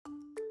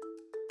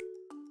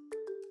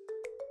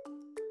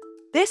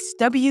This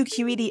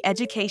WQED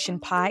Education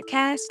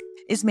podcast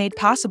is made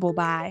possible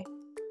by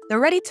the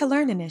Ready to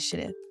Learn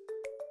Initiative,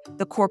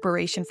 the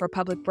Corporation for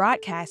Public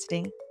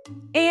Broadcasting,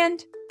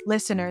 and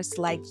listeners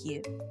like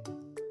you.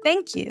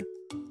 Thank you.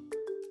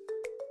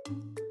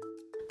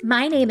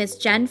 My name is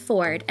Jen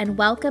Ford, and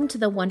welcome to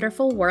the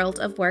Wonderful World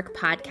of Work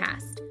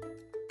podcast.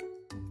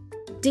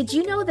 Did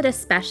you know that a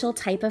special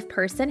type of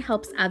person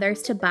helps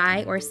others to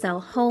buy or sell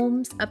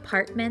homes,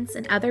 apartments,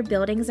 and other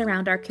buildings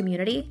around our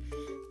community?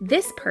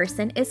 This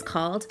person is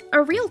called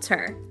a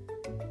realtor.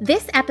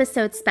 This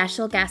episode's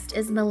special guest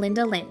is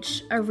Melinda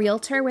Lynch, a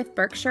realtor with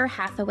Berkshire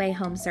Hathaway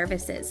Home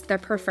Services, the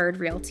preferred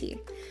realty.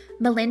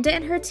 Melinda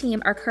and her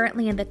team are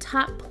currently in the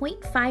top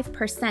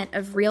 0.5%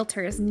 of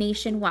realtors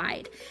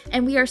nationwide,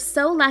 and we are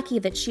so lucky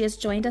that she has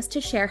joined us to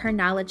share her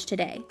knowledge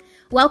today.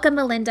 Welcome,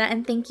 Melinda,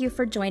 and thank you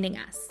for joining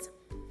us.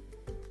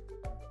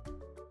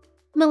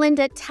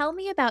 Melinda, tell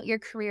me about your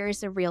career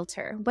as a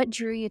realtor. What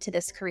drew you to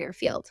this career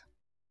field?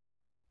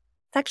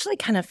 It's actually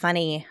kind of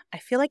funny. I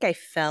feel like I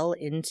fell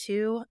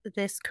into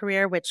this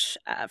career, which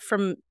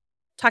from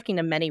talking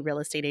to many real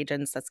estate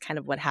agents, that's kind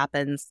of what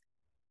happens.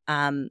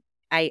 I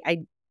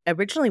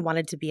originally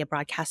wanted to be a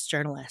broadcast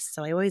journalist.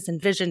 So I always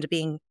envisioned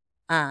being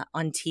on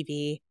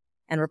TV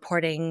and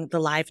reporting the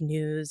live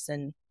news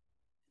and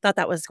thought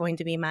that was going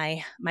to be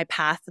my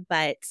path.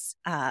 But,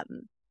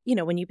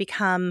 when you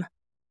become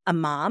a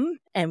mom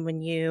and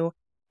when you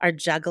are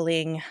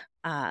juggling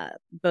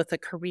both a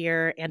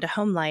career and a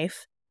home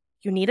life,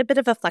 you need a bit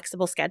of a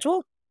flexible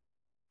schedule.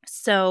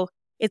 So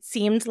it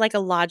seemed like a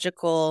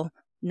logical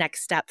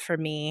next step for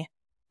me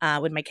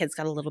when my kids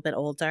got a little bit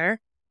older.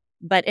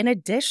 But in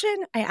addition,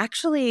 I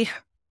actually,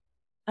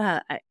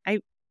 I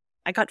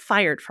got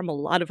fired from a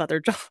lot of other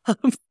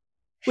jobs,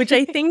 which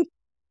I think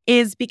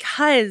is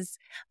because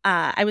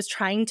I was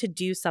trying to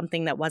do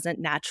something that wasn't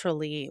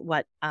naturally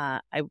what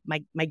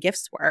my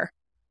gifts were.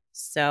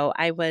 So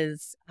I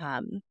was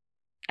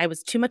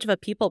too much of a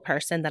people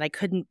person that I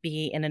couldn't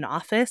be in an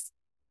office.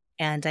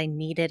 And I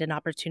needed an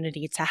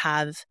opportunity to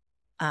have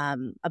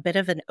a bit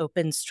of an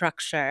open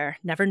structure,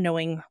 never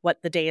knowing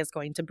what the day is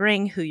going to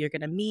bring, who you're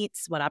going to meet,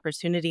 what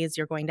opportunities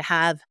you're going to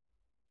have.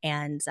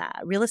 And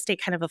real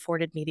estate kind of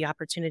afforded me the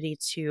opportunity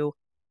to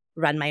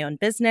run my own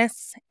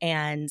business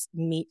and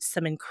meet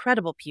some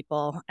incredible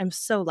people. I'm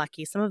so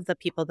lucky. Some of the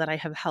people that I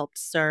have helped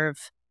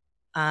serve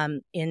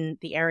in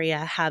the area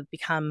have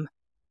become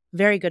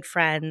very good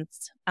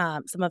friends.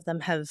 Some of them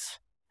have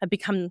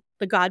become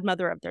the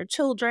godmother of their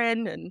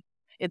children, and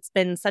it's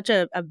been such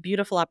a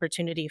beautiful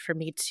opportunity for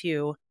me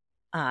to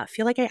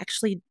feel like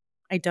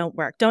I don't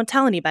work. Don't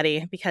tell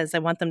anybody because I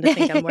want them to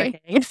think I'm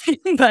working.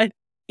 But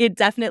it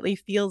definitely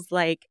feels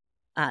like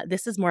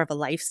this is more of a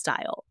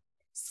lifestyle.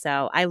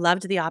 So I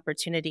loved the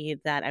opportunity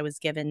that I was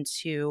given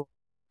to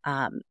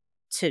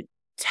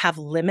have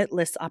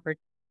limitless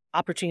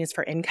opportunities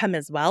for income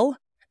as well.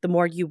 The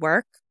more you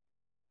work,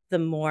 the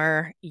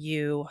more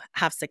you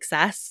have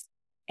success.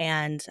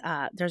 And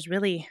there's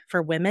really,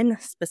 for women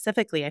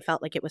specifically, I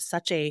felt like it was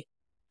such a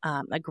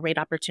great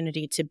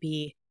opportunity to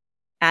be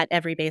at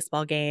every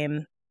baseball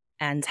game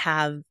and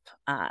have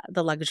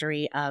the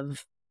luxury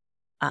of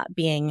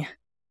being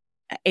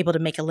able to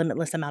make a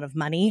limitless amount of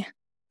money.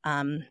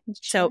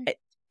 So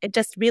it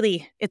just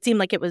really, it seemed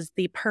like it was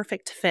the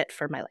perfect fit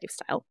for my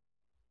lifestyle.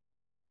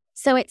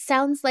 So it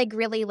sounds like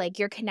really like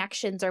your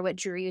connections are what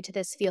drew you to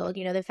this field.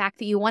 You know, the fact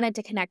that you wanted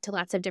to connect to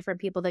lots of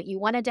different people, that you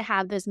wanted to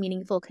have those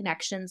meaningful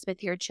connections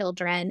with your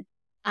children.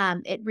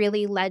 It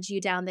really led you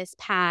down this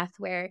path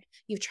where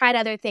you've tried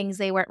other things,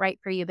 they weren't right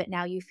for you, but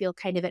now you feel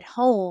kind of at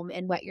home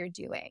in what you're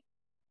doing.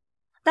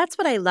 That's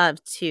what I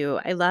love too.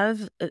 I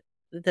love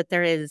that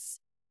there is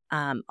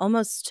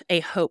almost a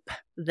hope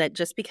that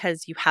just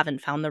because you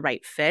haven't found the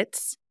right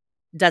fit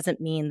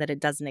doesn't mean that it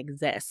doesn't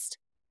exist.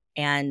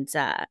 And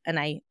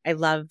I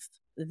love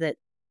that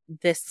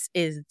this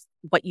is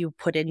what you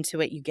put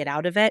into it, you get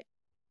out of it.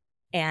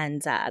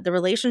 And the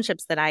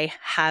relationships that I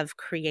have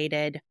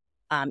created,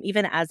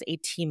 even as a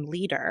team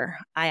leader,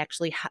 I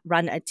actually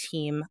run a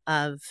team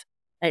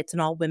it's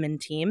an all-women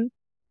team.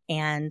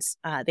 And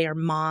they are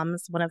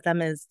moms. One of them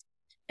is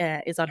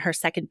on her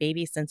second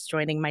baby since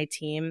joining my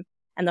team.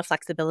 And the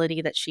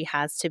flexibility that she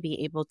has to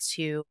be able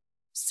to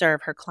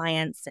serve her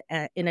clients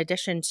in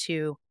addition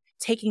to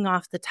taking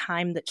off the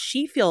time that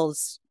she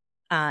feels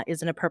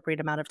is an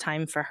appropriate amount of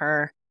time for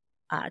her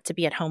to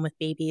be at home with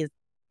babies.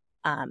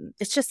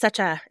 It's just such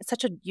a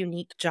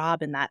unique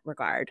job in that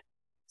regard.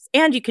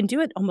 And you can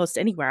do it almost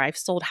anywhere. I've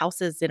sold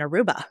houses in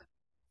Aruba.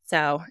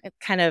 So it's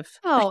kind of,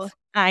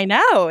 I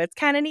know, it's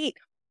kind of neat.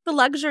 The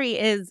luxury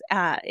is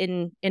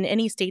in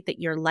any state that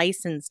you're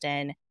licensed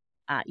in,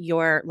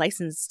 you're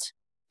licensed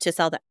to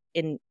sell that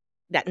in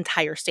that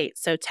entire state.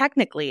 So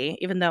technically,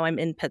 even though I'm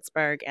in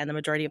Pittsburgh and the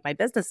majority of my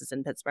business is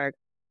in Pittsburgh,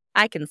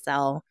 I can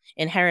sell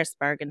in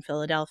Harrisburg and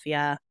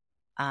Philadelphia.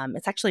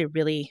 It's actually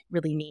really,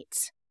 really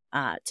neat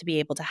to be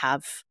able to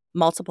have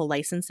multiple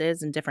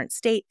licenses in different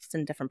states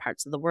and different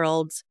parts of the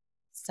world.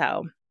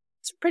 So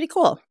it's pretty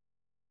cool.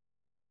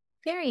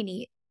 Very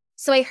neat.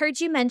 So I heard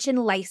you mention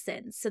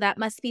license. So that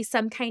must be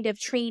some kind of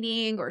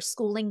training or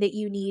schooling that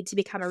you need to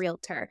become a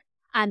realtor.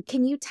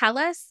 Can you tell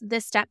us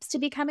the steps to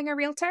becoming a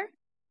realtor?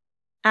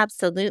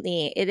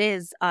 Absolutely. It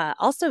is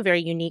also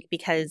very unique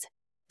because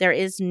there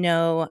is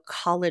no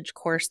college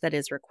course that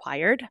is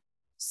required.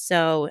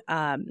 So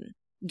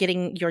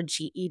getting your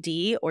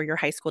GED or your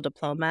high school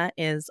diploma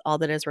is all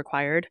that is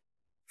required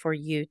for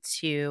you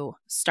to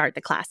start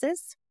the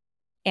classes.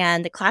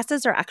 And the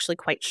classes are actually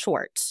quite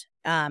short.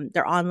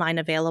 They're online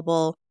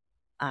available.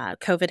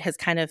 COVID has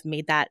kind of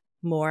made that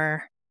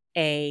more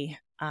a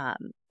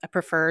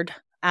preferred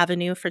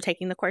avenue for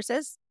taking the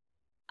courses.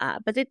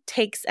 But it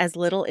takes as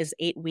little as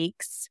 8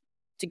 weeks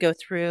to go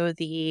through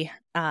the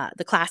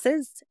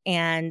classes,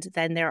 and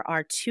then there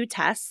are 2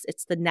 tests.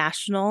 It's the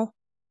national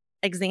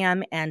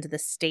exam and the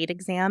state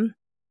exam.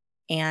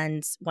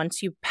 And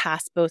once you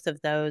pass both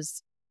of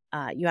those,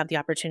 you have the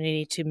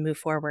opportunity to move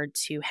forward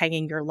to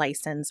hanging your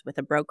license with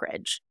a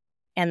brokerage.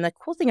 And the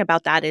cool thing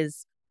about that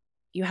is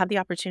you have the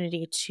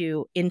opportunity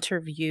to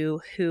interview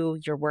who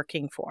you're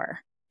working for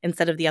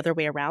instead of the other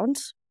way around.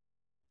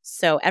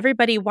 So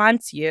everybody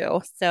wants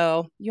you.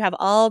 So you have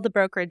all the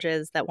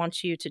brokerages that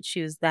want you to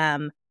choose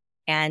them,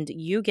 and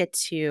you get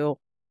to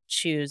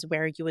choose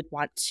where you would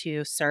want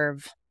to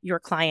serve your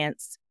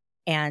clients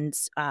and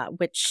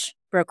which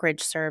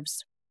brokerage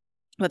serves,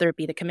 whether it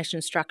be the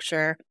commission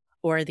structure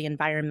or the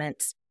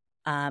environment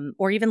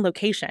or even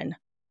location.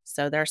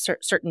 So there are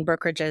certain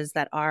brokerages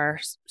that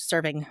are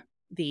serving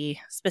the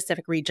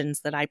specific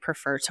regions that I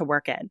prefer to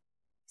work in.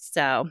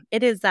 So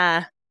it is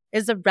a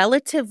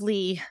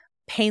relatively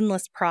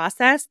painless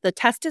process. The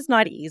test is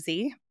not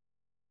easy.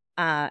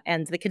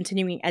 And the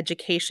continuing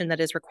education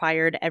that is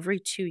required every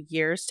 2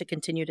 years to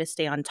continue to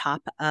stay on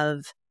top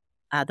of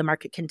the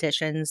market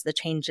conditions, the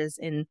changes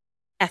in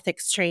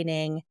ethics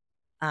training,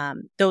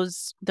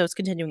 those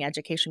continuing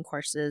education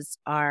courses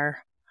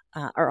are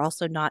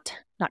also not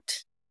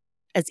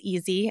as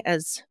easy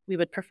as we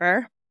would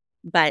prefer,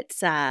 but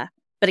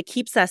it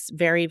keeps us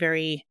very,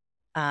 very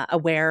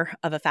aware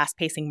of a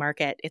fast-pacing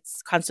market.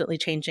 It's constantly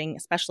changing,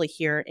 especially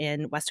here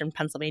in Western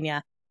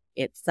Pennsylvania.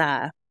 It's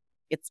kind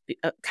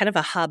of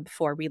a hub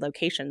for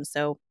relocation,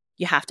 so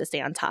you have to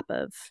stay on top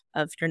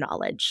of your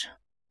knowledge.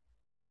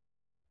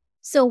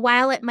 So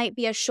while it might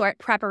be a short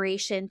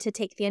preparation to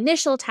take the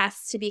initial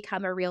tests to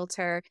become a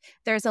realtor,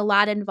 there's a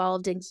lot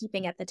involved in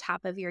keeping at the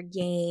top of your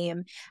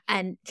game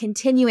and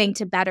continuing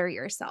to better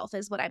yourself,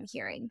 is what I'm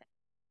hearing.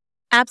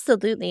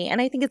 Absolutely. And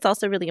I think it's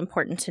also really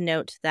important to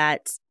note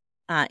that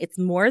it's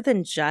more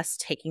than just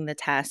taking the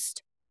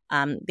test.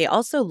 They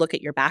also look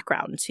at your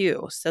background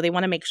too. So they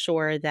want to make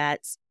sure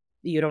that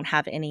you don't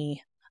have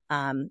any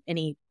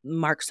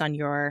marks on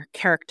your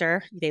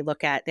character. They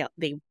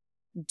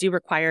do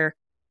require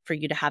for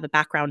you to have a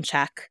background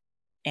check.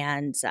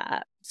 And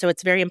so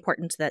it's very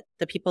important that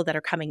the people that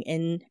are coming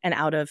in and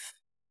out of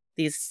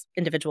these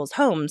individuals'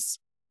 homes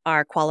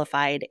are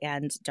qualified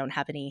and don't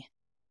have any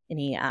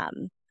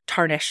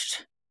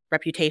tarnished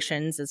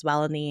reputations as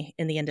well in the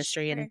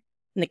industry Sure. and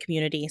in the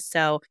community.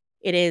 So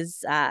it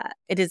is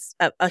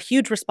a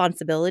huge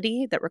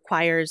responsibility that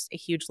requires a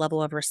huge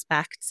level of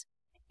respect,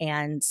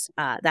 and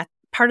that's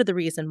part of the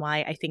reason why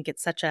I think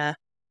it's such a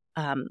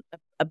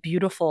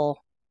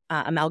beautiful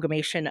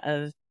amalgamation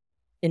of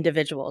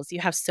individuals.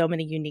 You have so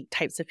many unique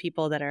types of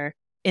people that are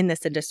in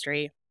this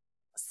industry.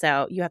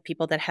 So you have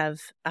people that have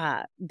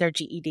their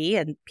GED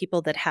and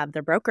people that have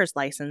their broker's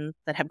license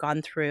that have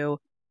gone through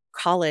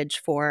college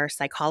for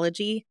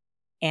psychology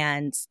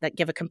and that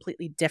give a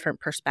completely different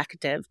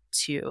perspective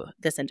to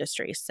this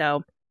industry.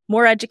 So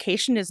more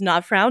education is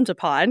not frowned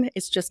upon.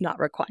 It's just not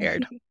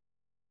required.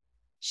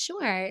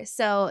 Sure.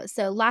 So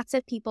lots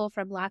of people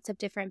from lots of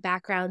different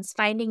backgrounds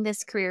finding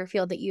this career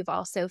field that you've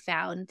also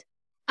found.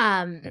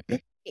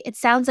 It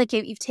sounds like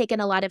you've taken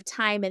a lot of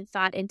time and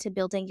thought into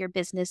building your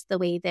business the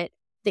way that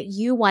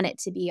you want it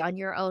to be on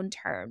your own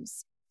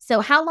terms. So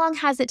how long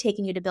has it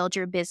taken you to build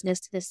your business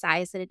to the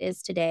size that it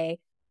is today,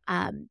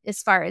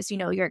 as far as,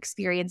 your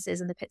experiences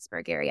in the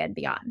Pittsburgh area and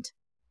beyond?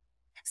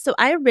 So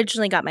I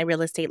originally got my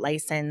real estate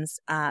license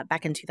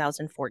back in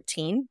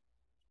 2014.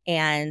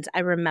 And I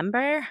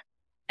remember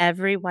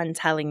everyone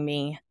telling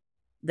me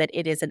that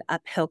it is an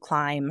uphill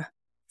climb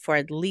for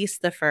at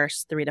least the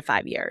first 3 to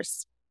 5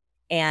 years.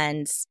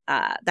 And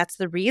that's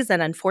the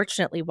reason,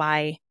 unfortunately,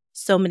 why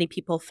so many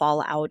people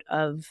fall out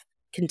of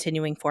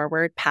continuing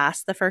forward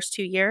past the first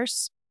 2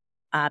 years,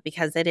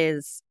 because it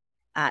is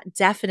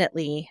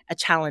definitely a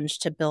challenge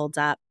to build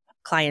up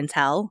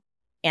clientele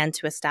and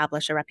to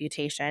establish a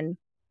reputation.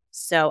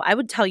 So I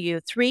would tell you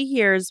 3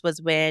 years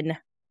was when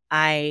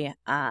I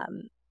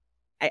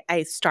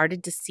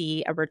started to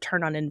see a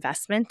return on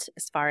investment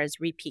as far as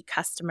repeat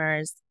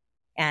customers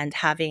and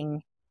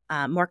having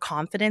more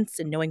confidence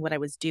in knowing what I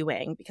was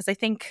doing. Because I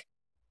think,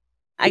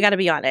 I got to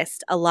be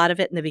honest, a lot of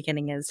it in the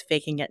beginning is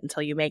faking it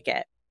until you make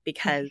it.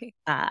 Because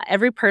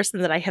every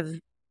person that I have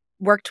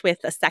worked with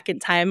a second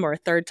time or a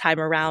third time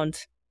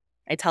around,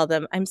 I tell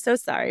them, I'm so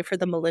sorry for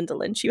the Melinda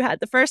Lynch you had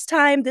the first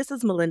time. This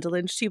is Melinda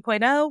Lynch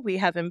 2.0. We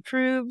have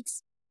improved.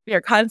 We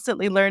are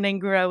constantly learning,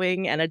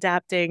 growing, and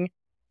adapting.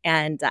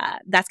 And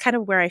that's kind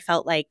of where I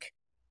felt like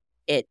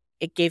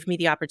it gave me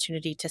the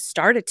opportunity to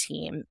start a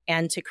team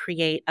and to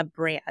create a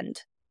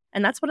brand.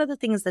 And that's one of the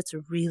things that's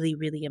really,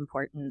 really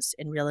important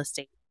in real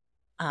estate.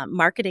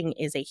 Marketing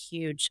is a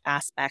huge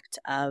aspect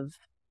of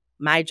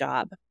my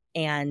job,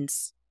 and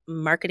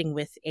marketing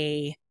with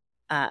a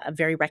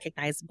very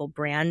recognizable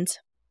brand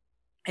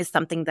is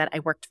something that I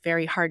worked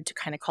very hard to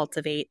kind of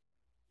cultivate.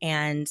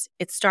 And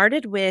it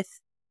started with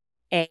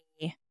a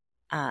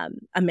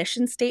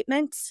mission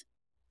statement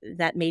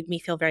that made me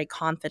feel very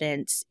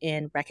confident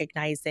in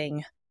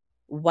recognizing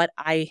what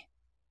my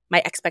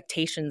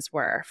expectations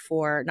were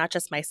for not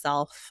just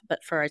myself,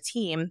 but for a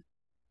team.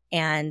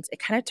 And it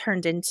kind of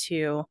turned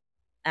into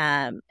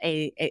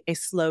a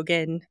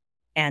slogan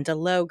and a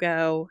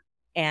logo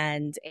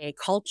and a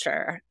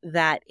culture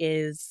that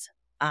is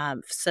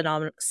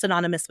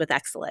synonymous with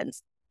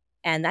excellence.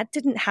 And that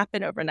didn't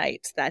happen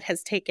overnight. That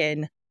has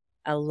taken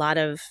a lot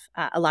of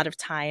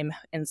time.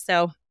 And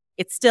so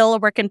it's still a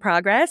work in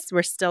progress.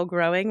 We're still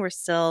growing. We're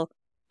still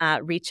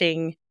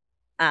reaching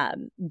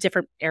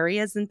different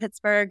areas in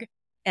Pittsburgh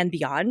and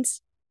beyond.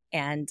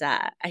 And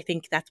I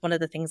think that's one of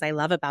the things I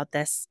love about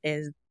this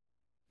is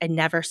I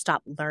never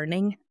stop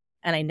learning,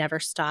 and I never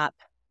stop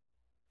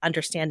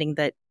understanding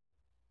that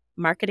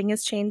marketing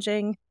is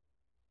changing.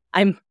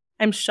 I'm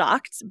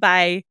shocked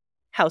by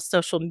how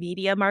social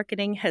media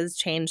marketing has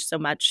changed so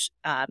much,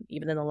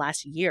 even in the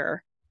last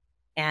year.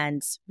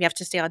 And we have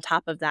to stay on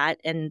top of that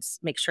and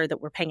make sure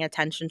that we're paying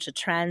attention to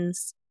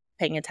trends,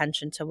 paying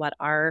attention to what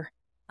our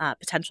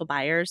potential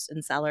buyers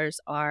and sellers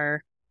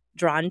are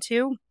drawn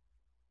to.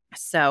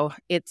 So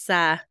it's,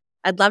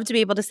 I'd love to be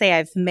able to say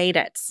I've made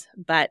it,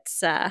 but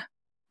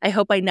I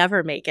hope I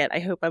never make it. I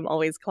hope I'm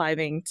always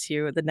climbing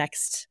to the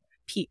next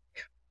peak.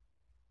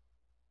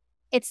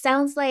 It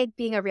sounds like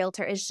being a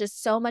realtor is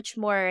just so much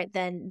more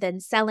than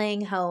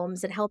selling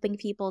homes and helping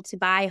people to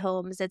buy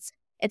homes.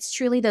 It's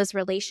truly those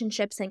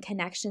relationships and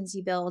connections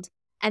you build.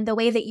 And the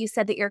way that you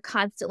said that you're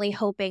constantly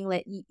hoping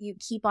that you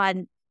keep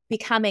on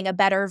becoming a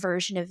better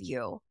version of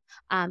you.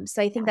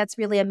 So I think that's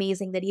really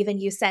amazing that even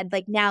you said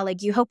like now,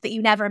 like you hope that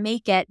you never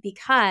make it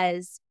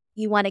because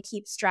you want to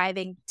keep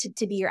striving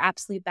to be your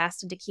absolute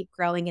best and to keep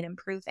growing and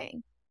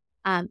improving.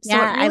 So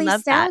Yeah, it really I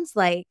love sounds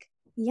like,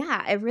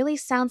 it really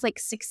sounds like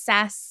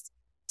success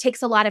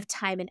takes a lot of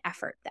time and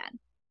effort then.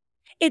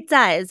 It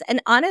does.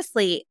 And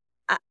honestly,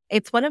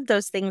 it's one of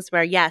those things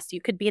where, yes,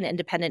 you could be an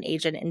independent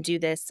agent and do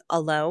this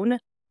alone,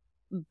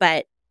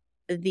 but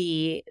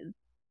the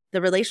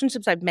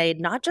relationships I've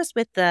made, not just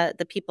with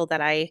the people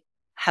that I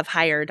have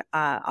hired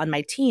on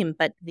my team,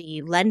 but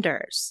the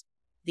lenders,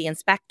 the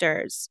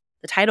inspectors,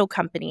 the title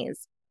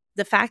companies,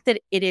 the fact that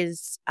it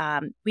is,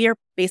 we are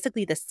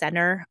basically the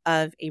center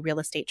of a real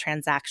estate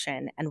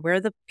transaction, and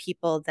we're the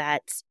people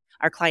that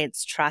our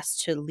clients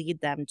trust to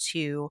lead them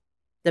to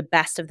the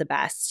best of the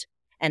best.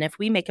 And if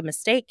we make a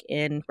mistake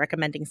in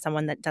recommending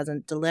someone that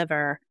doesn't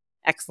deliver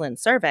excellent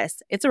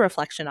service, it's a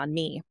reflection on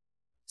me.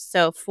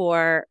 So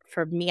for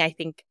me, I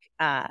think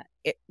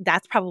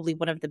that's probably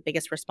one of the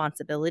biggest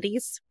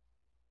responsibilities.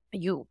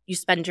 You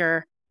spend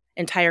your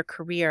entire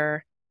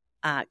career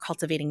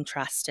cultivating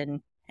trust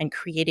and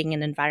creating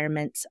an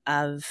environment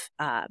of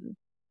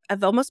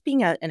almost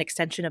being an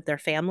extension of their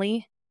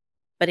family.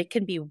 But it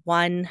can be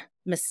one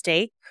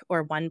mistake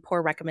or one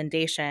poor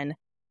recommendation,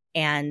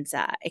 and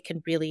it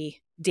can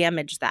really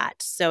damage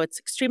that. So it's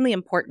extremely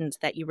important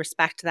that you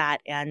respect that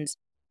and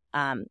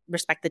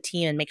respect the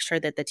team and make sure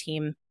that the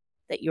team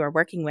that you are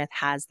working with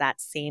has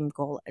that same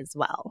goal as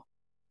well.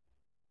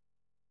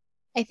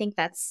 I think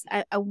that's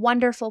a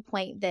wonderful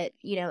point that,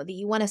 that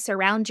you want to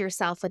surround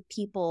yourself with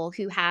people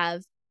who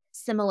have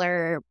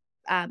similar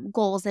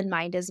goals in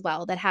mind as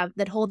well,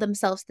 that hold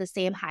themselves to the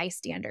same high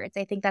standards.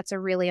 I think that's a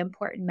really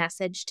important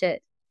message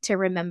to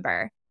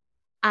remember.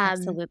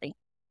 Absolutely.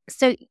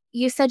 So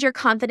you said your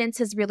confidence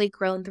has really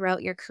grown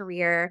throughout your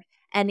career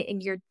and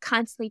you're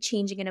constantly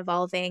changing and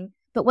evolving.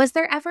 But was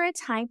there ever a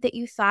time that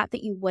you thought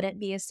that you wouldn't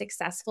be as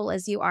successful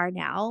as you are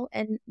now?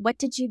 And what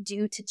did you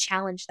do to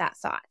challenge that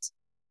thought?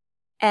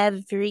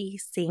 Every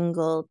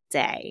single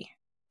day,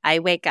 I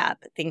wake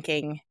up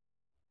thinking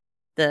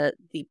the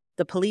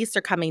police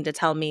are coming to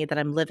tell me that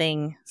I'm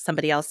living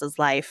somebody else's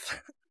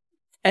life,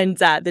 and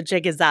the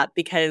jig is up,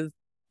 because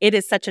it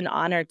is such an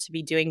honor to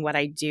be doing what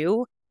I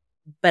do.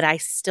 But I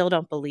still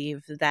don't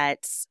believe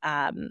that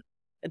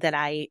that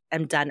I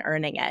am done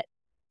earning it.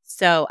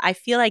 So I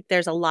feel like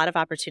there's a lot of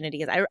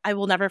opportunities. I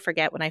will never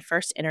forget when I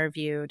first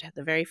interviewed,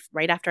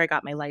 right after I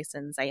got my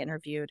license, I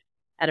interviewed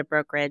at a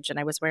brokerage, and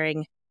I was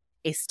wearing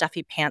a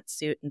stuffy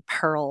pantsuit and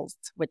pearls,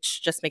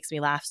 which just makes me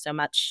laugh so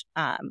much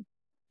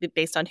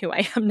based on who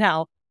I am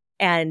now.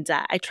 And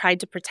I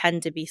tried to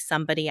pretend to be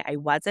somebody I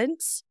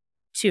wasn't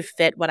to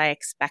fit what I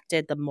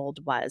expected the mold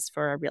was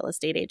for a real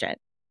estate agent.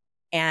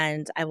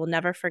 And I will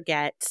never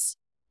forget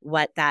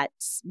what that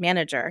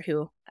manager,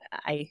 who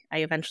I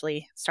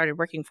eventually started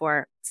working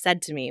for,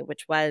 said to me,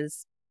 which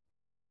was,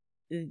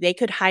 they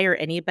could hire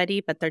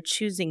anybody, but they're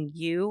choosing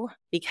you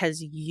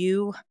because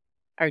you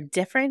are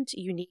different,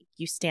 unique,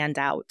 you stand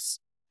out,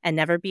 and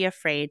never be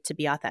afraid to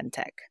be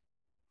authentic.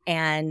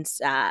 And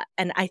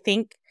I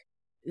think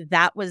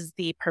that was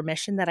the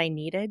permission that I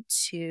needed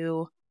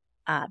to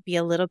be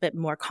a little bit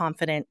more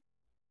confident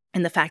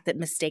in the fact that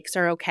mistakes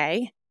are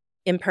okay,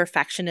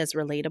 imperfection is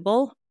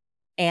relatable,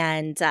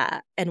 and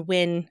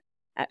when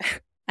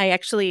I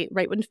actually,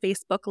 right when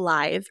Facebook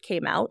Live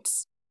came out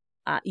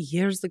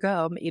years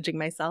ago, I'm aging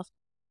myself.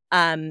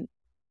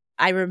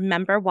 I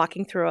remember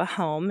walking through a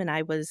home, and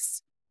I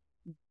was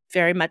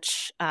very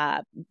much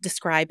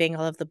describing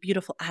all of the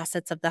beautiful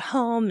assets of the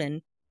home,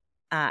 and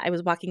I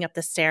was walking up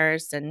the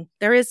stairs, and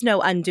there is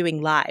no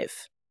undoing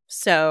live.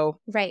 So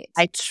Right.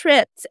 I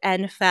tripped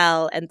and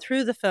fell and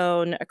threw the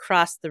phone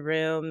across the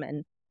room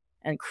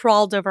and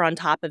crawled over on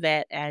top of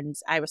it. And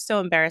I was so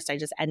embarrassed, I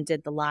just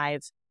ended the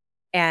live.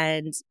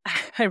 And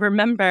I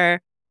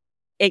remember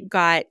it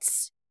got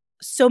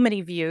so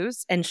many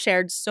views and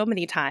shared so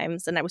many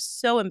times. And I was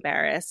so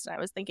embarrassed. I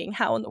was thinking,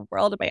 how in the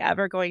world am I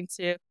ever going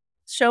to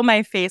show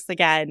my face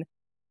again?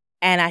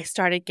 And I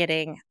started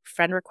getting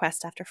friend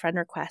request after friend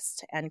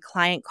request and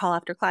client call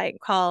after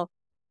client call.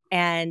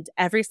 And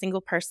every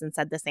single person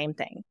said the same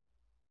thing.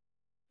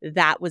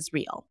 That was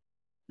real.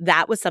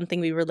 That was something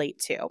we relate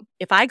to.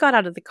 If I got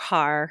out of the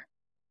car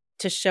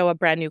to show a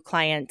brand new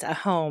client a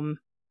home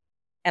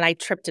and I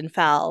tripped and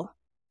fell,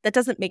 that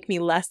doesn't make me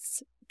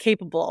less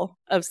capable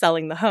of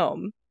selling the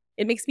home.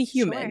 It makes me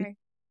human. Sure.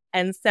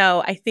 And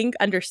so I think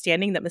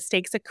understanding that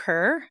mistakes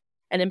occur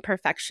and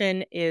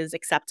imperfection is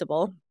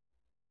acceptable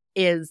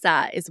is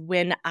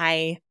when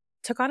I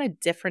took on a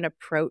different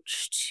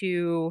approach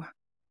to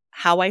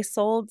how I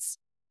sold.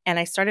 And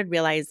I started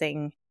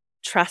realizing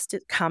trust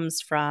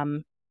comes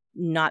from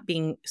not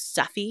being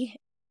stuffy,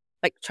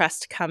 but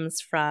trust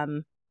comes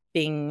from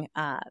being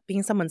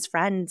someone's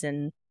friend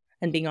and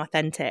being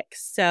authentic.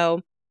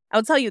 So I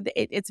will tell you that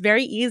it's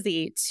very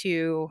easy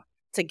to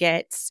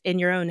get in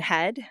your own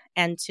head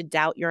and to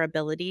doubt your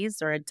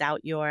abilities or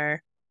doubt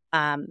your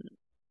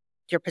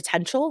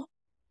potential.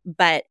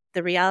 But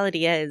the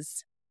reality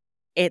is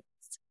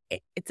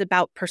it's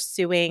about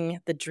pursuing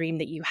the dream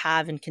that you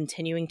have and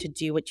continuing to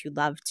do what you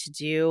love to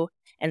do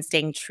and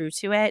staying true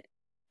to it.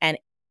 And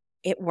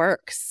it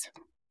works.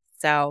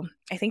 So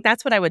I think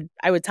that's what I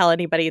would tell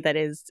anybody that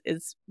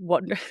is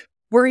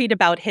worried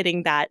about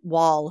hitting that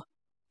wall.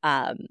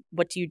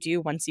 What do you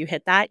do once you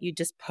hit that? You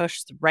just push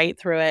right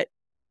through it.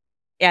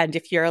 And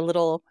if you're a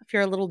little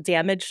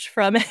damaged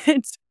from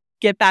it,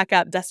 get back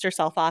up, dust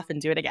yourself off, and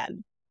do it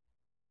again.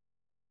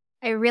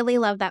 I really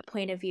love that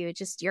point of view.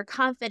 Just your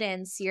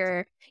confidence,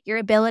 your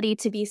ability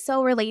to be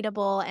so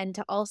relatable, and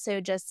to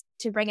also just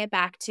to bring it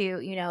back to,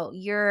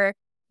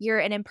 you're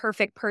an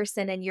imperfect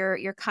person, and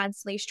you're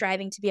constantly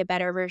striving to be a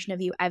better version of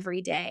you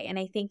every day. And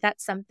I think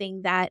that's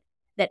something that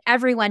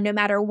everyone, no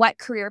matter what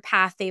career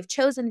path they've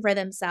chosen for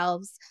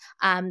themselves,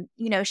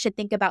 should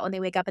think about when they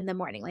wake up in the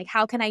morning. Like,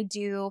 how can I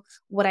do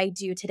what I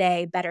do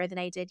today better than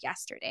I did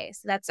yesterday?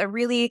 So that's a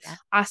really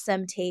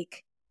awesome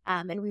take.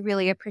 And we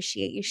really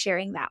appreciate you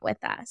sharing that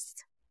with us.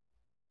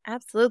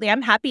 Absolutely.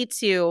 I'm happy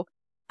to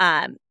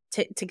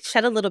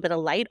shed a little bit of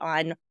light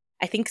on,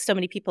 I think so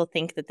many people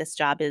think that this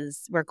job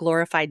we're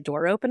glorified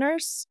door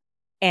openers,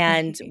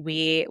 and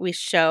we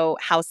show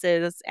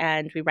houses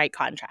and we write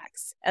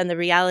contracts. And the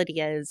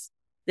reality is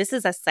this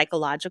is a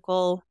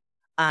psychological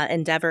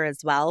endeavor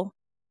as well.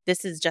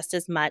 This is just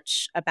as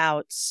much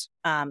about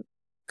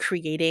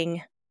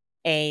creating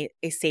a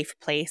safe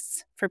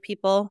place for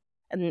people.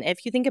 And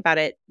if you think about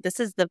it, this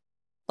is the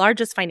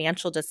largest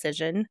financial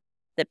decision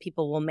that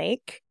people will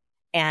make.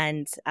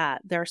 And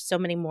there are so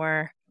many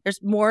more.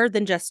 There's more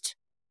than just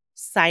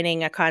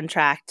signing a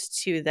contract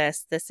to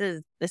this. This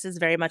is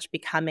very much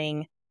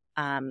becoming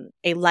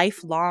a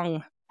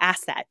lifelong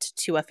asset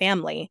to a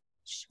family.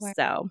 Sure.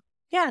 So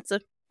yeah,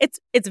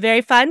 it's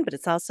very fun, but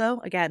it's also,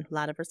 again, a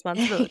lot of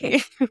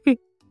responsibility.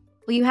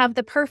 Well, you have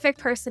the perfect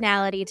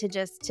personality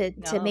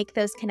to make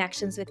those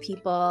connections with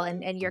people,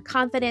 and your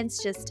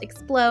confidence just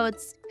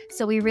explodes.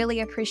 So we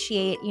really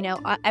appreciate,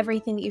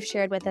 everything that you've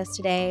shared with us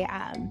today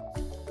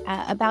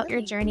about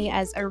your journey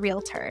as a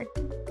realtor.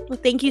 Well,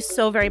 thank you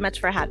so very much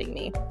for having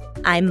me.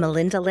 I'm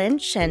Melinda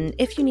Lynch, and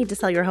if you need to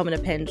sell your home in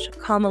a pinch,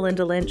 call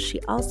Melinda Lynch. She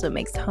also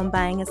makes home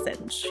buying a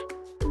cinch.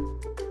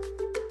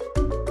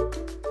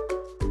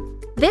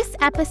 This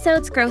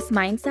episode's growth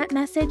mindset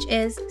message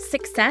is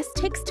success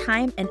takes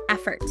time and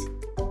effort.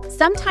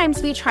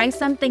 Sometimes we try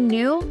something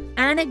new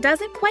and it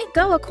doesn't quite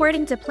go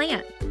according to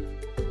plan.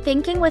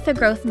 Thinking with a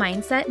growth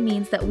mindset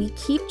means that we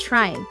keep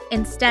trying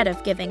instead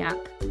of giving up.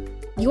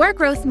 Your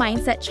growth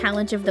mindset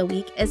challenge of the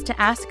week is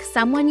to ask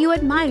someone you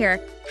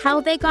admire how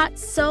they got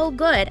so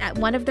good at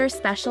one of their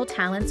special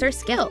talents or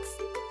skills.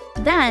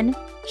 Then,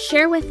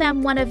 share with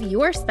them one of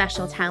your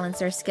special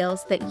talents or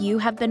skills that you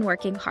have been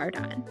working hard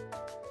on.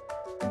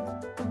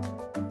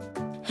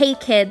 Hey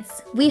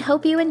kids, we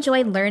hope you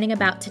enjoyed learning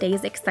about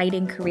today's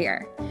exciting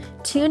career.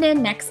 Tune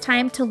in next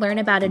time to learn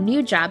about a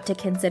new job to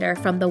consider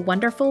from the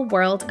wonderful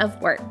world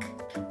of work.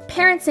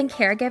 Parents and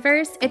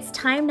caregivers, it's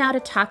time now to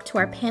talk to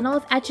our panel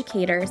of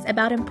educators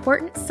about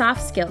important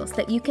soft skills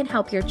that you can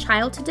help your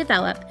child to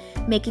develop,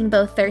 making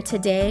both their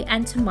today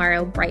and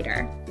tomorrow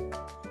brighter.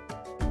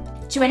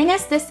 Joining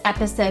us this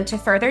episode to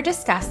further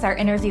discuss our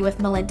interview with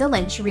Melinda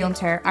Lynch,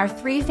 Realtor, are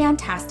three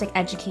fantastic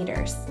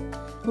educators.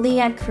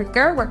 Leanne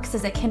Kruger works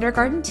as a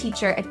kindergarten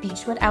teacher at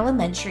Beechwood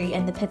Elementary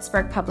in the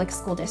Pittsburgh Public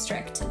School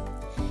District.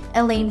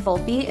 Elaine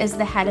Volpe is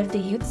the head of the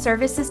Youth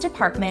Services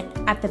Department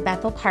at the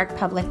Bethel Park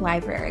Public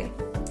Library.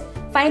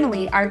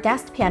 Finally, our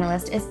guest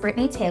panelist is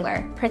Brittany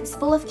Taylor,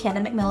 principal of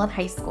Cannon McMillan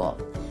High School.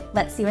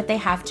 Let's see what they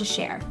have to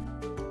share.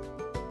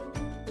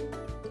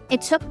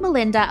 It took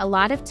Melinda a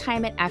lot of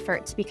time and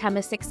effort to become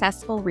a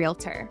successful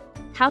realtor.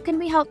 How can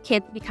we help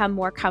kids become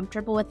more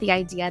comfortable with the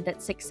idea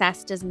that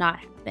success does not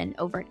happen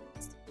overnight?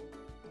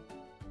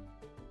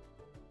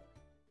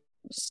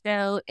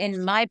 So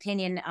in my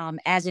opinion,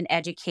 as an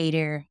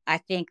educator, I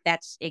think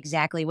that's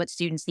exactly what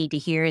students need to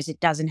hear is it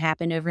doesn't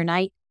happen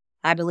overnight.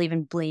 I believe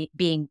in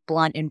being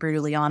blunt and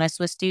brutally honest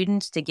with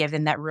students to give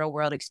them that real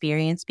world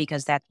experience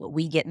because that's what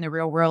we get in the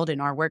real world in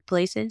our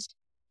workplaces.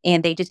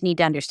 And they just need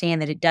to understand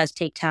that it does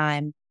take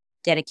time,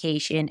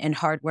 dedication, and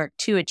hard work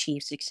to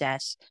achieve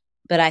success.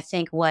 But I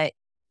think what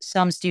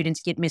some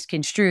students get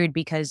misconstrued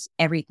because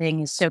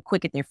everything is so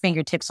quick at their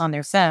fingertips on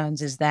their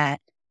phones is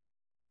that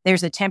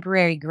there's a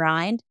temporary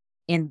grind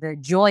and the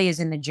joy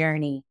is in the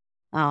journey.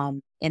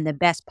 And the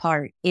best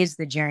part is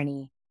the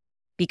journey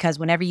because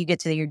whenever you get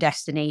to your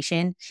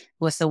destination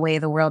with the way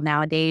of the world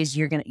nowadays,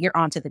 you're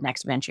on to the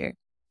next venture.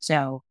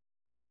 So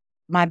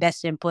my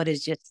best input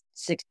is just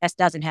success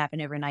doesn't happen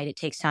overnight. It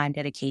takes time,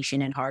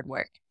 dedication, and hard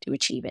work to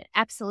achieve it.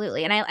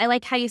 Absolutely. And I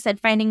like how you said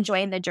finding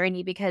joy in the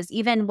journey because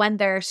even when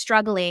they're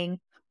struggling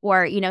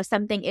or,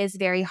 something is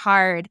very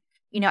hard,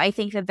 I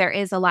think that there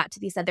is a lot to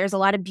be said. There's a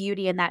lot of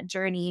beauty in that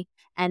journey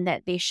and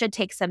that they should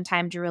take some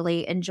time to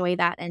really enjoy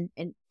that and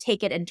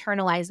take it,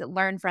 internalize it,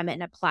 learn from it,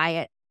 and apply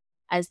it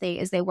as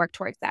they work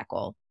towards that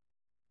goal.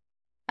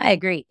 I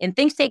agree. And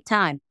things take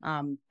time.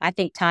 I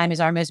think time is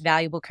our most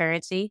valuable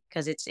currency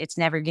because it's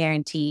never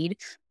guaranteed.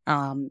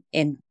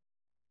 And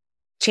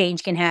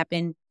change can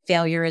happen.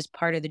 Failure is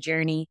part of the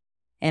journey.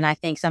 And I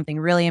think something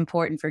really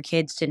important for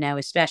kids to know,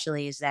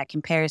 especially, is that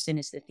comparison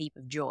is the thief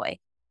of joy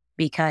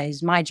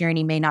because my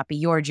journey may not be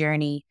your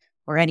journey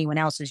or anyone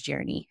else's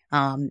journey.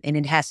 And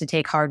it has to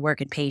take hard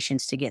work and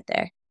patience to get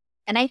there.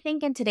 And I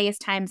think in today's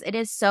times, it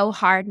is so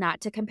hard not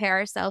to compare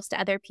ourselves to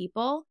other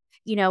people.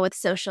 With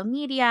social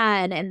media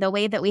and the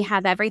way that we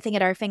have everything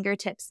at our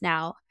fingertips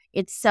now,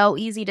 it's so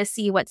easy to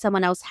see what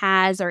someone else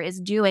has or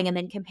is doing and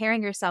then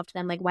comparing yourself to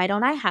them. Like, why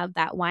don't I have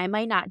that? Why am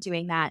I not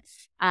doing that?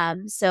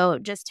 So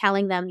just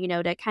telling them,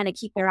 to kind of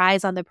keep their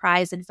eyes on the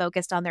prize and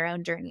focused on their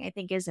own journey, I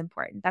think is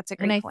important. That's a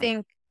great point.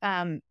 And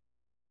I think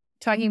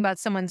talking about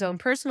someone's own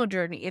personal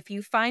journey, if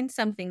you find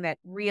something that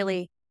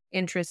really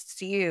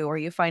interests you or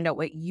you find out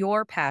what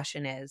your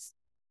passion is,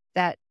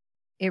 that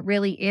it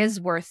really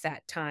is worth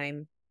that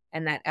time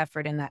and that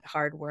effort and that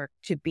hard work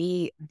to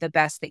be the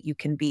best that you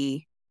can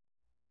be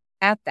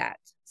at that.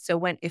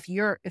 So if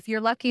you're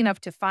lucky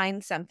enough to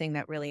find something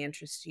that really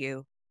interests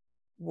you,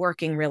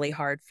 working really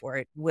hard for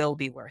it will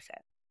be worth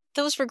it.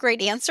 Those were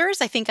great answers.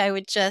 I think I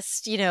would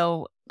just,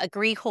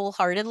 agree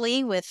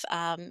wholeheartedly with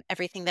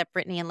everything that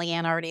Brittany and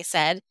Leanne already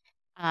said.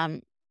 I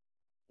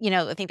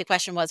think the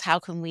question was, how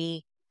can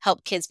we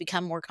help kids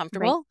become more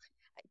comfortable?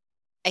 Right.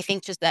 I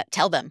think just that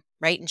tell them,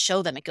 right? And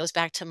show them. It goes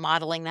back to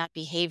modeling that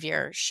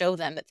behavior. Show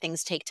them that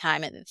things take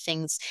time and that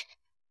things,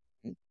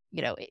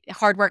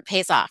 hard work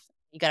pays off.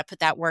 You got to put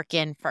that work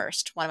in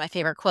first. One of my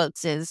favorite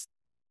quotes is,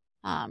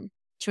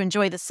 to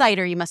enjoy the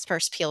cider, you must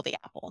first peel the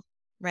apple,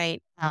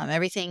 right?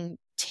 Everything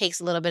takes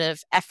a little bit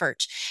of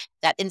effort.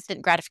 That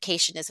instant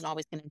gratification isn't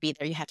always going to be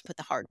there. You have to put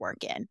the hard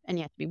work in and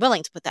you have to be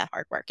willing to put that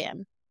hard work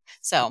in.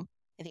 So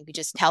I think we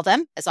just tell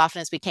them as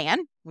often as we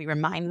can. We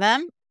remind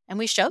them and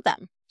we show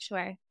them.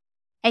 Sure.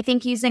 I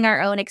think using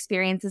our own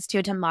experiences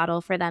to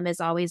model for them is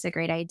always a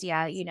great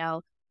idea.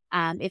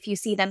 If you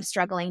see them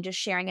struggling, just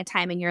sharing a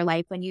time in your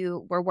life when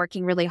you were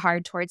working really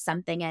hard towards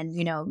something and,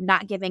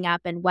 not giving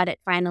up and what it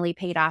finally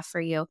paid off for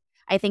you.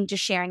 I think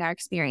just sharing our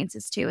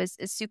experiences too is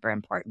super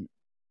important.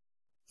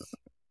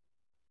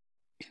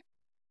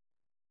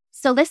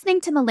 So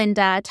listening to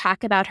Melinda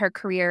talk about her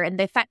career and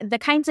the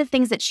kinds of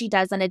things that she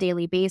does on a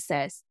daily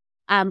basis,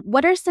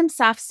 what are some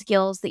soft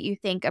skills that you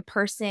think a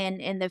person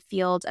in the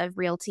field of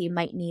realty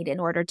might need in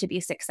order to be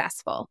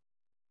successful?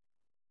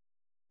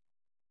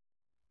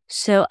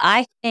 So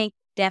I think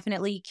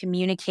definitely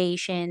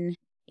communication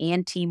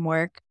and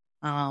teamwork,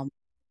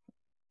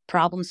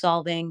 problem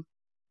solving,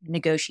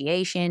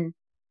 negotiation,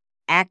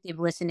 active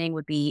listening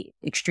would be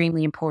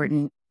extremely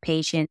important,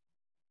 patience,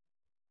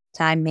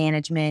 time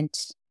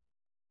management,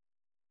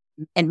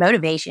 and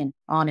motivation,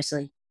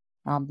 honestly.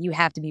 You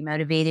have to be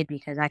motivated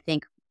because I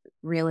think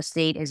real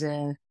estate is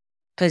a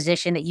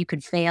position that you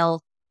could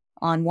fail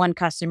on one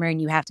customer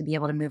and you have to be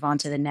able to move on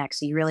to the next.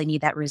 So you really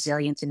need that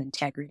resilience and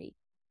integrity.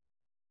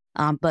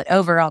 But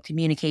overall,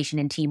 communication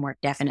and teamwork,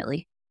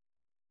 definitely.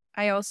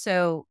 I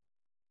also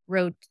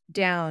wrote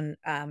down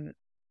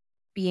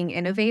being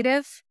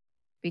innovative,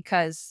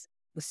 because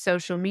with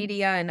social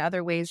media and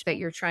other ways that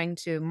you're trying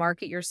to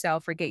market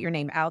yourself or get your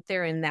name out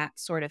there in that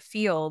sort of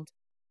field,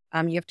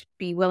 you have to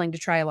be willing to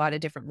try a lot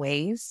of different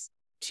ways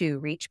to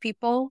reach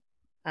people.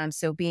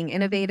 So being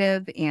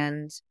innovative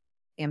and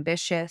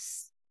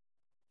ambitious,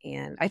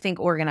 and I think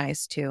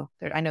organized too.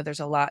 I know there's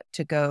a lot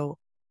to go,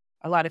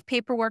 a lot of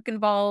paperwork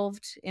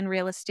involved in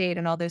real estate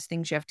and all those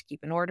things you have to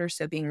keep in order.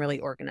 So being really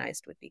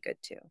organized would be good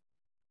too.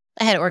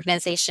 I had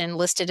organization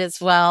listed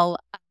as well,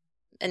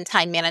 and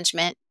time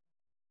management,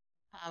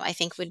 I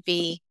think would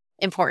be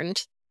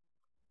important.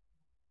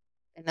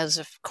 And those,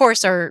 of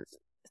course, are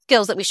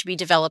skills that we should be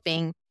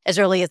developing as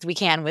early as we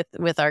can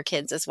with our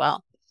kids as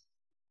well.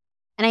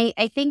 And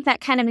I think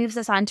that kind of moves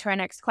us on to our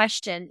next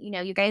question.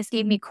 You guys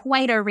gave me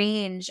quite a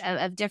range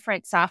of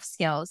different soft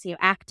skills,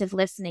 active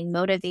listening,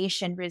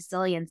 motivation,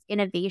 resilience,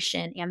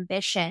 innovation,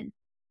 ambition,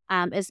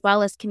 as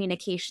well as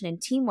communication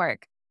and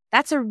teamwork.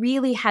 That's a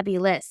really heavy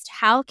list.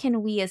 How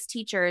can we as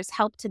teachers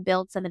help to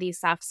build some of these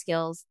soft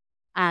skills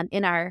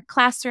in our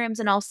classrooms?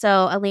 And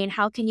also, Elaine,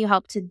 how can you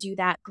help to do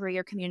that through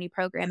your community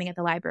programming at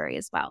the library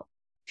as well?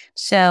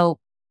 So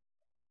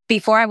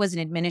before I was an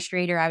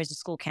administrator, I was a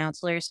school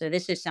counselor. So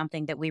this is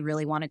something that we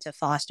really wanted to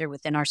foster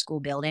within our school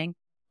building.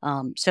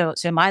 So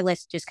my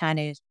list just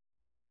kind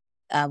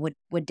of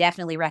would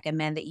definitely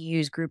recommend that you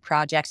use group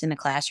projects in the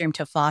classroom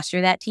to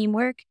foster that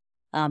teamwork,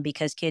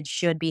 because kids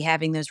should be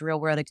having those real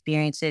world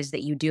experiences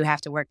that you do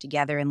have to work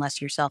together unless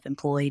you're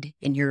self-employed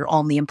and you're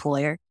only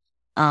employer.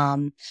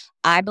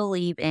 I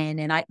believe in,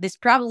 and this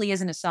probably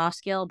isn't a soft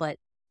skill, but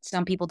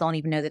some people don't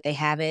even know that they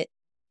have it.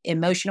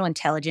 Emotional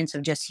intelligence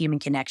of just human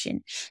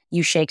connection.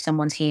 You shake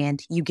someone's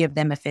hand, you give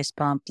them a fist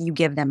bump, you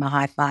give them a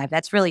high five.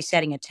 That's really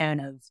setting a tone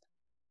of,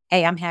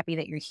 hey, I'm happy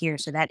that you're here.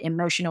 So that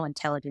emotional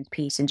intelligence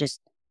piece, and just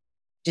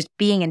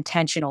being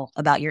intentional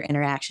about your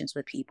interactions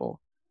with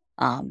people.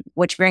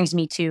 Which brings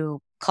me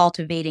to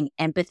cultivating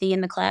empathy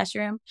in the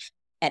classroom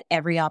at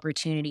every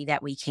opportunity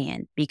that we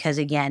can. Because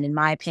again, in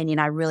my opinion,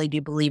 I really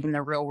do believe in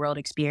the real world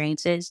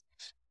experiences.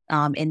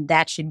 And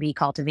that should be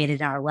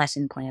cultivated in our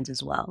lesson plans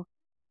as well.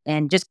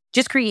 And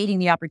just creating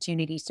the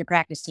opportunities to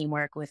practice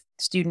teamwork with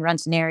student-run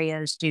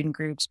scenarios, student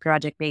groups,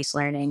 project-based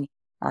learning,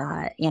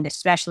 and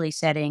especially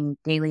setting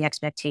daily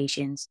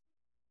expectations.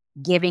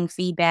 Giving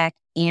feedback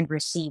and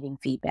receiving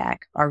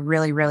feedback are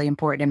really, really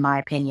important in my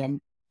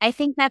opinion. I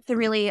think that's a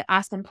really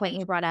awesome point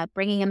you brought up,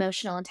 bringing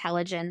emotional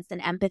intelligence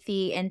and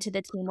empathy into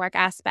the teamwork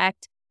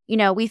aspect.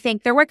 We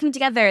think they're working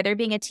together, they're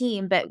being a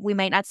team, but we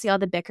might not see all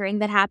the bickering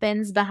that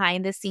happens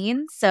behind the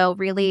scenes. So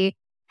really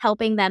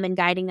helping them and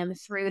guiding them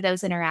through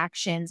those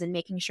interactions and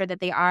making sure that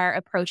they are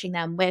approaching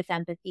them with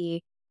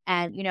empathy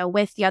and,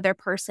 with the other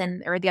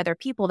person or the other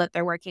people that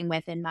they're working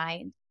with in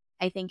mind,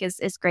 I think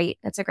is great.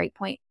 That's a great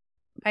point.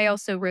 I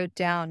also wrote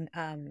down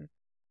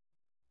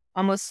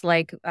almost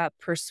like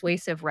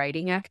persuasive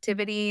writing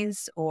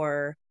activities,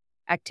 or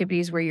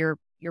activities where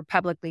you're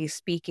publicly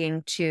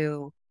speaking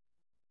to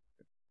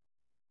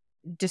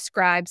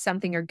describe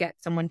something or get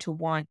someone to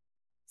want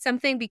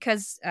something,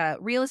 because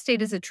real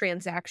estate is a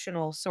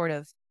transactional sort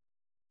of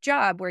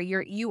job where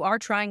you are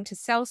trying to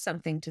sell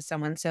something to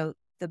someone. So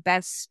the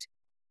best,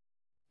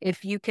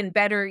 if you can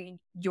better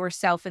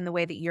yourself in the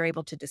way that you're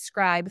able to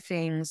describe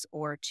things,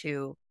 or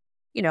to,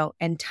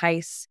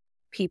 entice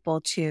people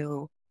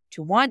to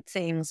want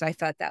things, I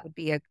thought that would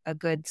be a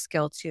good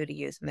skill too to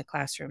use in the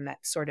classroom,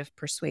 that sort of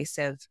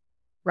persuasive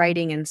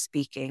writing and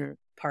speaking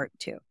part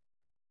too.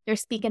 You're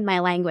speaking my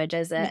language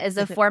as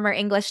a former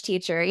English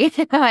teacher.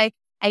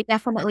 I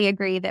definitely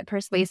agree that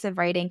persuasive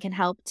writing can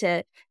help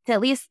to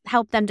at least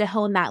help them to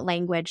hone that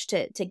language,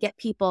 to get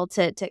people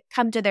to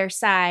come to their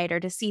side or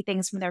to see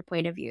things from their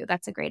point of view.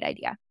 That's a great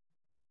idea.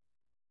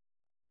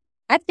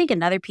 I think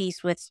another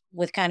piece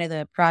with kind of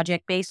the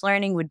project-based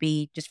learning would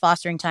be just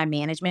fostering time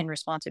management and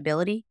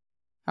responsibility.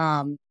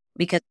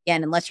 Because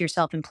again, unless you're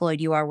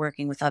self-employed, you are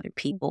working with other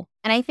people.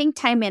 And I think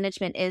time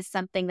management is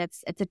something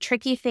it's a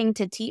tricky thing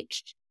to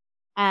teach.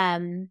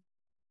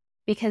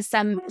 Because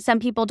some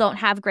people don't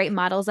have great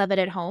models of it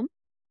at home.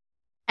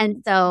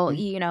 And so,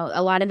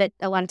 a lot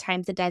of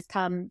times it does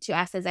come to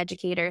us as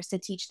educators to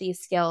teach these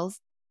skills.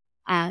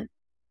 And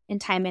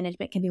time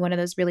management can be one of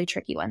those really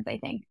tricky ones, I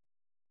think.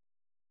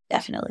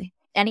 Definitely.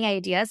 Any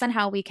ideas on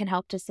how we can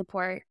help to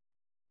support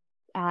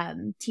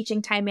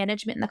teaching time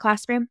management in the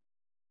classroom?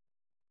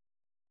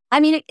 I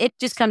mean, it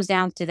just comes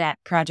down to that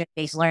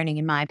project-based learning,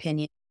 in my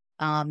opinion,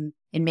 in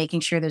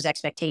making sure those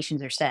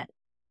expectations are set.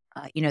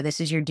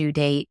 This is your due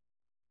date.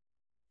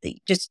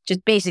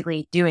 Just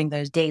basically doing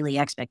those daily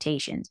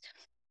expectations,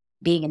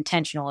 being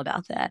intentional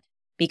about that,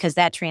 because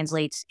that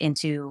translates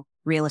into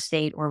real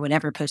estate or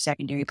whatever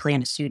post-secondary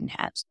plan a student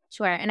has.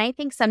 Sure. And I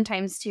think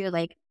sometimes too,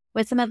 like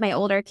with some of my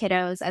older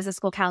kiddos as a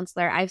school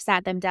counselor, I've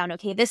sat them down,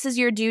 okay, this is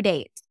your due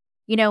date.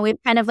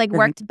 We've kind of like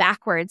worked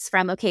backwards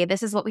from, okay,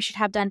 this is what we should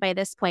have done by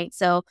this point.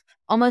 So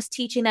almost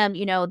teaching them,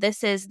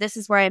 this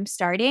is where I'm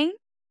starting.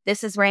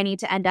 This is where I need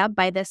to end up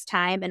by this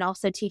time. And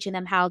also teaching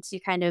them how to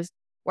kind of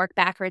work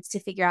backwards to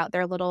figure out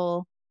their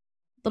little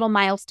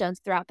milestones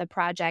throughout the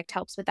project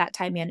helps with that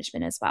time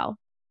management as well.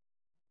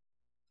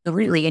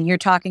 Absolutely. And you're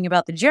talking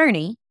about the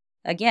journey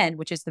again,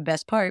 which is the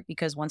best part,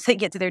 because once they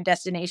get to their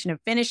destination of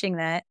finishing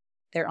that,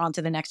 they're on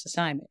to the next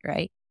assignment,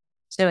 right?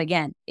 So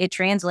again, it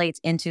translates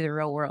into the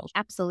real world.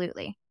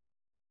 Absolutely.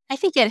 I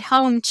think at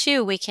home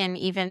too, we can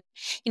even,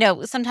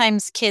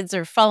 sometimes kids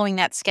are following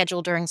that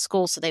schedule during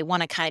school, so they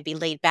want to kind of be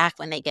laid back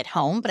when they get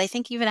home. But I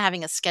think even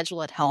having a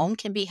schedule at home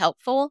can be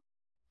helpful.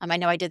 I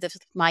know I did this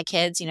with my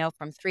kids,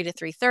 from 3 to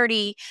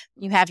 3:30,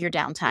 you have your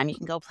downtime. You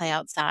can go play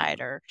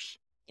outside or,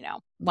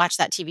 watch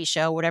that TV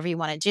show, whatever you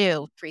want to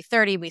do.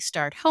 3:30, we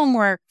start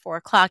homework, 4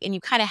 o'clock, and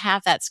you kind of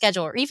have that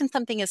schedule, or even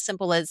something as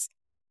simple as,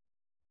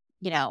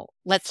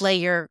 let's lay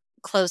your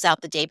clothes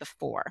out the day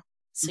before.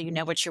 So you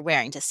know what you're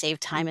wearing to save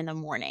time in the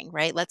morning,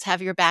 right? Let's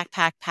have your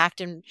backpack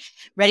packed and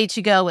ready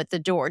to go at the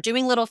door.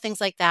 Doing little things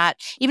like that,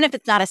 even if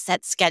it's not a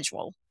set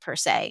schedule per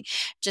se,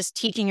 just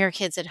teaching your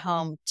kids at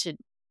home to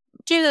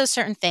do those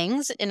certain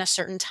things in a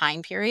certain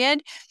time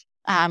period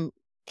can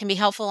be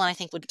helpful, and I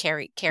think would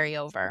carry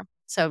over.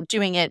 So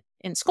doing it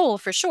in school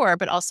for sure,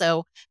 but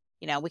also,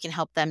 we can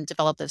help them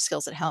develop those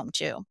skills at home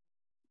too.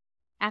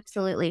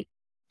 Absolutely.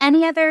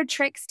 Any other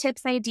tricks,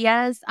 tips,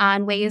 ideas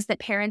on ways that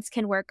parents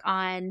can work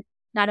on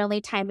not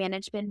only time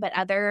management, but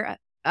other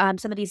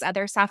some of these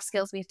other soft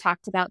skills we've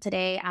talked about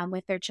today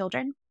with their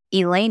children?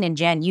 Elaine and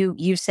Jen,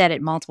 you said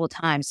it multiple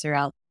times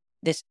throughout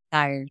this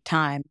entire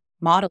time.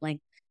 Modeling.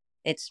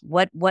 It's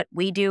what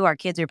we do. Our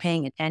kids are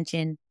paying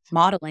attention.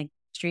 Modeling,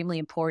 extremely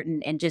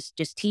important, and just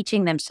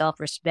teaching them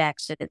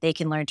self-respect so that they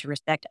can learn to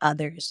respect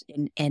others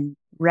and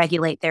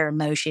regulate their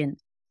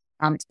emotions.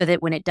 So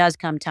that when it does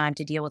come time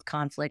to deal with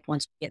conflict,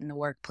 once we get in the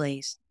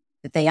workplace,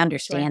 that they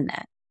understand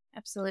that.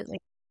 Absolutely.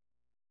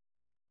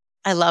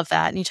 I love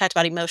that. And you talked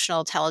about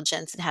emotional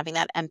intelligence and having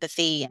that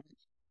empathy.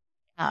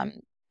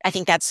 And I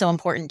think that's so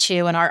important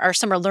too. And our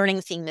summer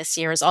learning theme this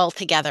year is all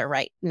together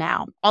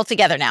now.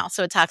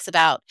 So it talks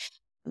about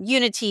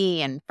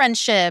unity and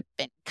friendship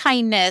and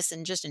kindness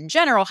and just in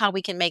general, how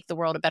we can make the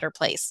world a better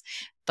place,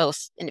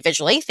 both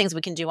individually, things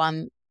we can do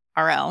on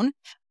our own,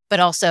 but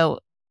also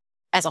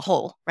as a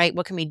whole, right?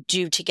 What can we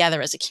do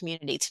together as a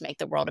community to make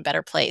the world a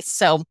better place?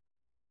 So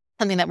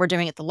something that we're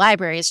doing at the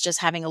library is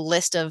just having a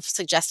list of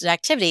suggested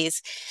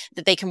activities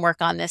that they can work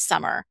on this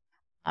summer.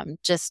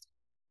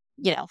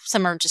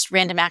 Some are just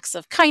random acts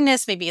of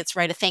kindness. Maybe it's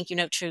write a thank you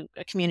note to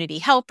a community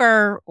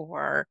helper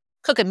or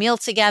cook a meal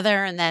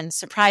together and then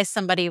surprise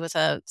somebody with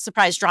a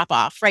surprise drop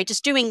off, right?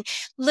 Just doing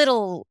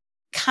little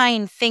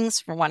kind things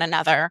for one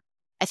another.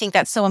 I think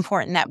that's so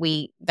important that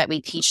we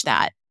teach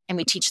that, and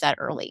we teach that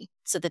early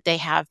so that they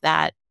have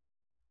that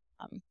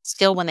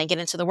skill when they get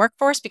into the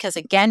workforce. Because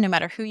again, no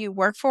matter who you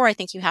work for, I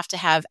think you have to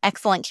have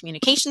excellent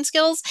communication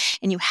skills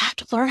and you have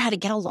to learn how to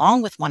get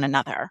along with one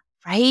another,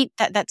 right?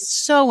 That's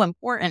so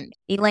important.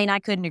 Elaine, I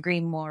couldn't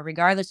agree more.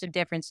 Regardless of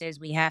differences,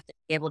 we have to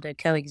be able to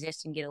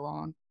coexist and get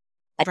along.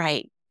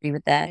 Right. Agree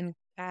with that. And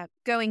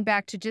going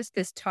back to just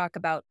this talk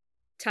about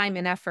time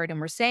and effort, and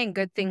we're saying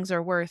good things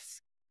are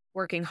worth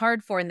working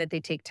hard for and that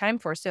they take time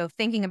for. So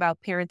thinking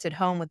about parents at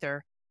home with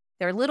their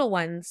little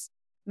ones,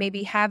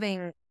 maybe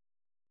having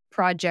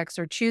projects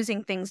or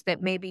choosing things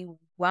that maybe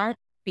won't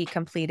be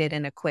completed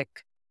in a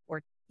quick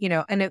or,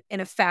 in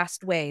a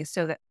fast way,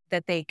 so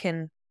that they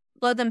can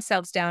slow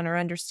themselves down or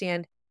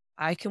understand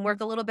I can work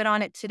a little bit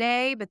on it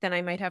today, but then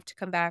I might have to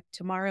come back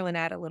tomorrow and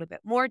add a little bit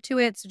more to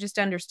it. So just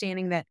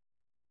understanding that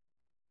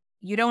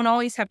you don't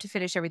always have to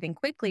finish everything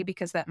quickly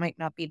because that might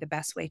not be the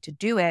best way to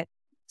do it.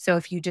 So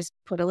if you just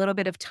put a little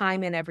bit of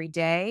time in every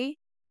day,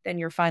 then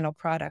your final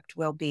product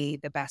will be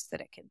the best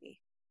that it can be.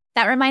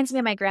 That reminds me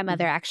of my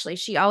grandmother, actually.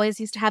 She always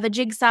used to have a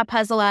jigsaw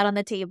puzzle out on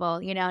the table,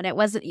 and it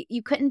wasn't,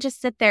 you couldn't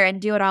just sit there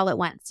and do it all at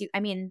once.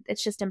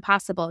 It's just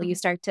impossible. You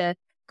start to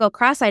go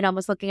cross-eyed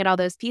almost looking at all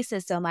those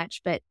pieces so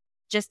much, but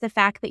just the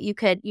fact that you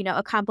could,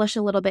 accomplish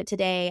a little bit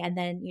today and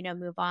then,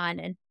 move on.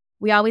 And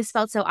we always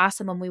felt so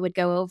awesome when we would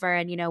go over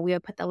and, we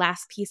would put the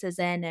last pieces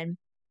in, and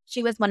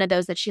she was one of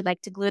those that she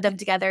liked to glue them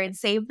together and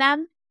save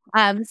them.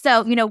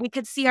 So, we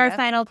could see our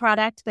final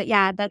product, but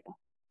yeah,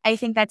 I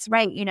think that's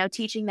right.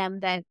 Teaching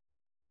them that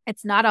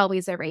it's not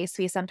always a race.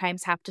 We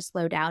sometimes have to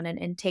slow down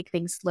and take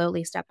things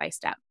slowly, step by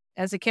step.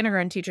 As a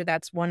kindergarten teacher,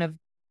 that's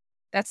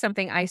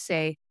something I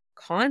say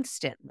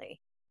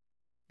constantly,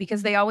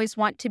 because they always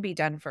want to be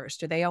done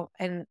first,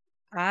 and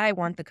I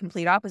want the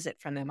complete opposite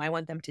from them. I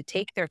want them to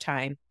take their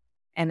time,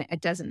 and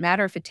it doesn't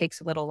matter if it takes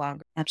a little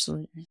longer.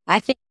 Absolutely. I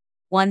think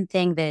one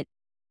thing that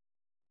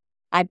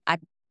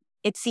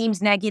it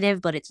seems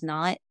negative, but it's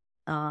not.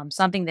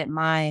 Something that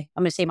I'm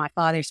going to say my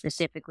father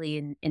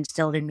specifically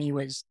instilled in me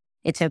was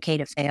it's okay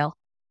to fail.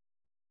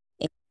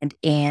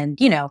 And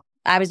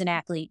I was an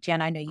athlete,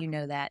 Jen, I know you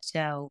know that.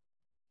 So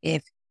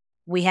if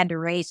we had to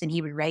race and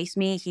he would race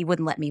me, he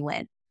wouldn't let me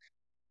win.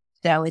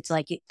 So it's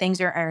like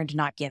things are earned,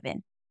 not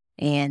given.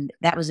 And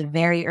that was a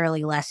very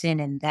early lesson.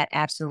 And that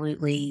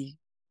absolutely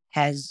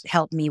has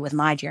helped me with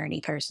my journey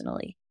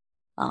personally.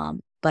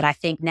 But I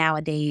think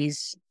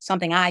nowadays,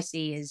 something I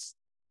see is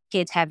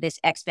kids have this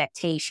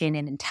expectation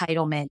and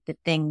entitlement that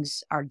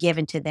things are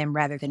given to them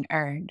rather than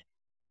earned,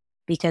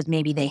 because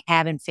maybe they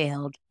haven't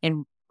failed.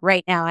 And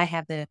right now I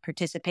have the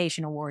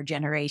participation award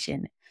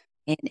generation,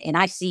 and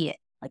I see it.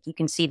 Like, you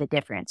can see the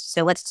difference.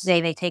 So let's say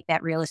they take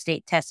that real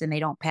estate test and they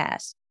don't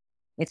pass.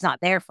 It's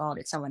not their fault.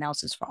 It's someone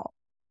else's fault.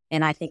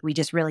 And I think we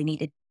just really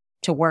needed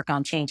to work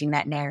on changing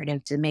that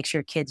narrative to make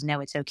sure kids know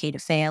it's okay to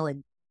fail.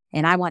 And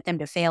I want them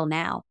to fail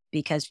now,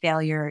 because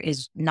failure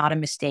is not a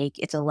mistake.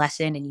 It's a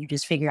lesson, and you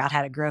just figure out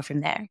how to grow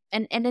from there.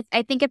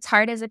 I think it's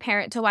hard as a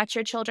parent to watch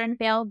your children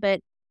fail, but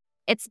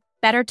it's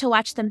better to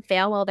watch them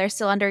fail while they're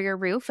still under your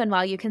roof and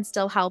while you can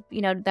still help,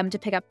 them to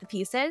pick up the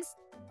pieces.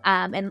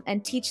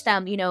 And teach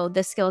them,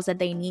 the skills that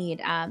they need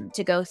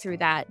to go through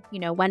that.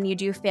 When you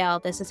do fail,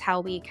 this is how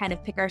we kind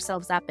of pick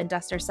ourselves up and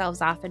dust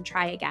ourselves off and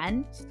try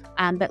again.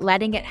 But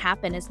letting it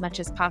happen as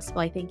much as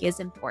possible, I think, is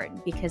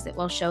important, because it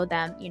will show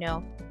them,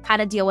 how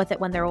to deal with it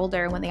when they're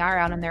older, when they are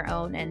out on their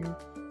own. And,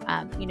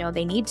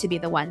 they need to be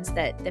the ones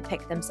that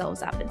pick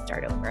themselves up and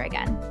start over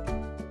again.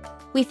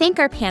 We thank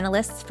our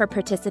panelists for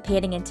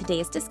participating in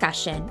today's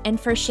discussion and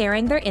for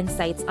sharing their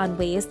insights on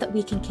ways that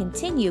we can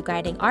continue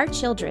guiding our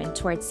children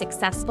towards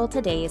successful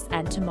todays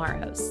and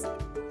tomorrows.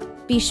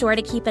 Be sure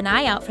to keep an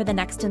eye out for the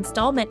next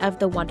installment of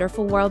The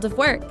Wonderful World of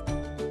Work.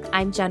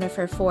 I'm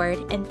Jennifer Ford,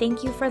 and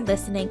thank you for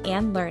listening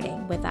and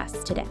learning with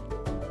us today.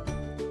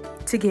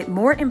 To get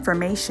more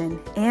information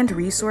and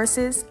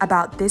resources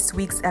about this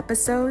week's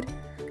episode,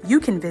 you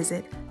can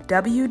visit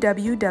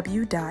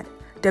www.wqed.org/edu.